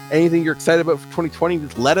play, anything you're excited about for 2020?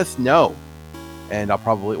 Just let us know, and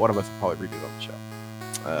one of us will probably redo it on the show.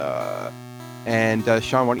 And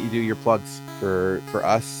Sean, why don't you do your plugs for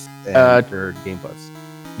us and for Game Buzz?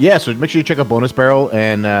 Yeah, so make sure you check out Bonus Barrel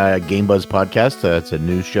and Game Buzz podcast. It's a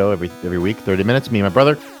news show every week, 30 minutes. Me and my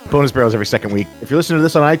brother. Bonus Barrel is every second week. If you're listening to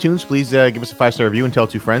this on iTunes, please give us a 5-star review and tell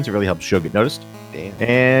 2 friends. It really helps the show get noticed. Damn.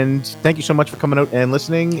 And thank you so much for coming out and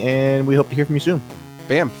listening, and we hope to hear from you soon.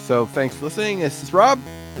 Bam. So thanks for listening. This is Rob.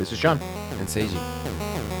 This is Sean. And Seiji.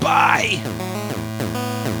 Bye.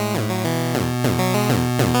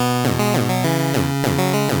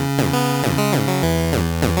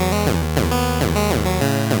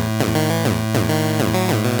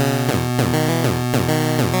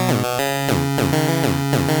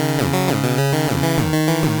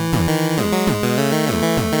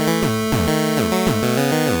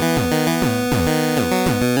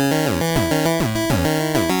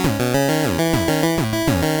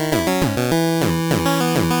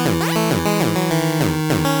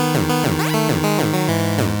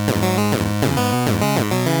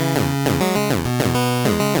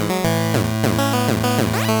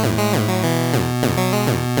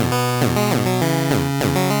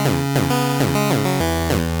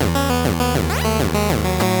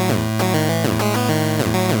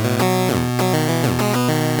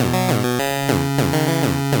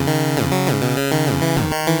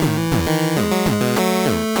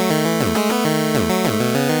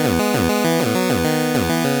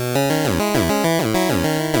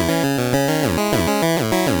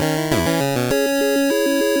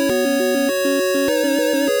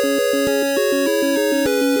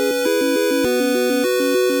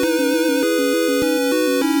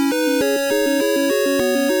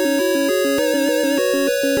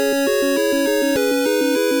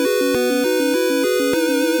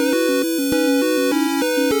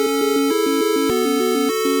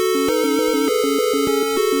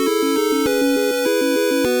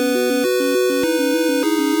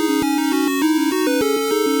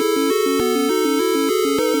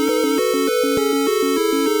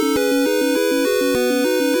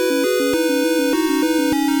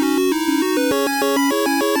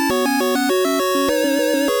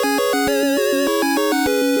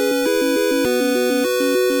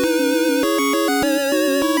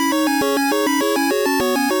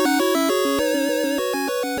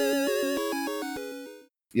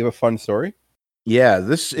 You have a fun story? Yeah,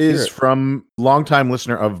 this is from longtime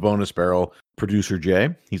listener of Bonus Barrel, producer Jay.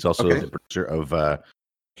 He's also the producer of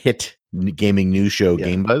hit gaming news show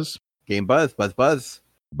Game Buzz. Game Buzz, Buzz.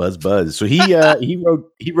 So he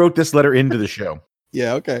wrote this letter into the show.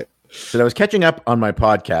 Yeah, okay. So I was catching up on my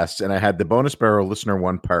podcasts, and I had the Bonus Barrel listener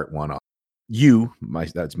 1 part 1 on.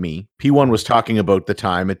 That's me. P1 was talking about the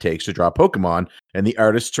time it takes to draw Pokemon, and the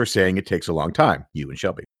artists are saying it takes a long time. You and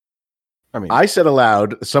Shelby. I said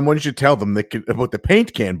aloud, someone should tell them about the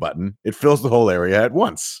paint can button. It fills the whole area at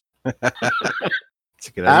once. That's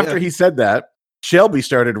a good idea. After he said that, Shelby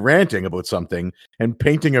started ranting about something and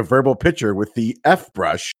painting a verbal picture with the F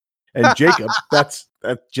brush. And Jacob,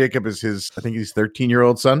 Jacob is his, I think he's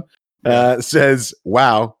 13-year-old son, says,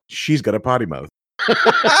 "Wow, she's got a potty mouth."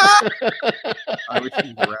 I wish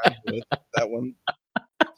he grabbed with that one.